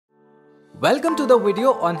Welcome to the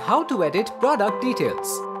video on how to edit product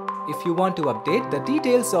details. If you want to update the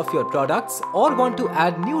details of your products or want to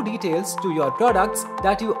add new details to your products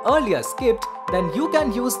that you earlier skipped, then you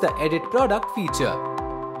can use the edit product feature.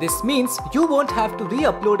 This means you won't have to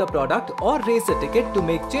re-upload a product or raise a ticket to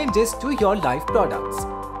make changes to your live products.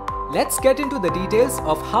 Let's get into the details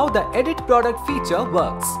of how the edit product feature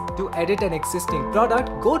works. To edit an existing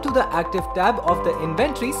product, go to the active tab of the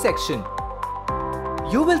inventory section.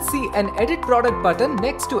 You will see an edit product button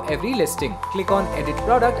next to every listing. Click on edit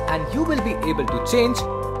product and you will be able to change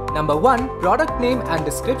Number 1. Product name and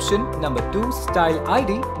description. Number 2. Style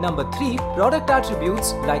ID. Number 3. Product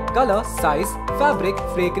attributes like color, size, fabric,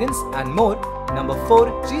 fragrance and more. Number 4.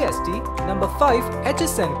 GST. Number 5.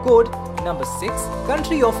 HSN code. Number 6.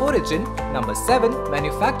 Country of origin. Number 7.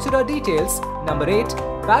 Manufacturer details. Number 8.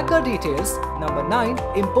 Packer details. Number 9.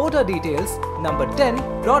 Importer details. Number 10.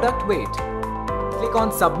 Product weight. Click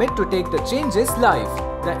on Submit to take the changes live.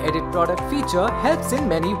 The Edit Product feature helps in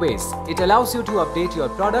many ways. It allows you to update your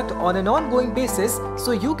product on an ongoing basis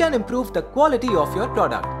so you can improve the quality of your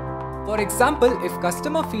product. For example, if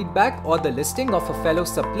customer feedback or the listing of a fellow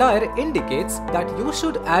supplier indicates that you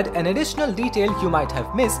should add an additional detail you might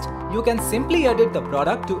have missed, you can simply edit the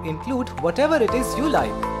product to include whatever it is you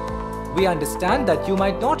like. We understand that you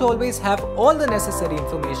might not always have all the necessary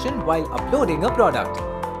information while uploading a product.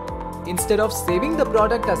 Instead of saving the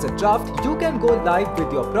product as a draft, you can go live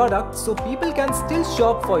with your product so people can still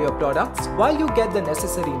shop for your products while you get the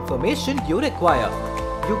necessary information you require.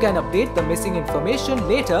 You can update the missing information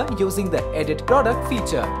later using the Edit Product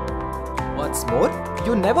feature. What's more,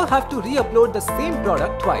 you never have to re-upload the same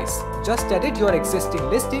product twice. Just edit your existing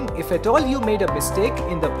listing if at all you made a mistake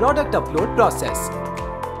in the product upload process.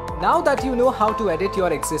 Now that you know how to edit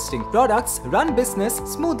your existing products, run business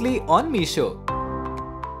smoothly on Meesho.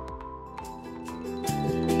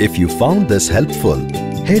 If you found this helpful,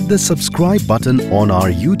 hit the subscribe button on our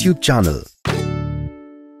YouTube channel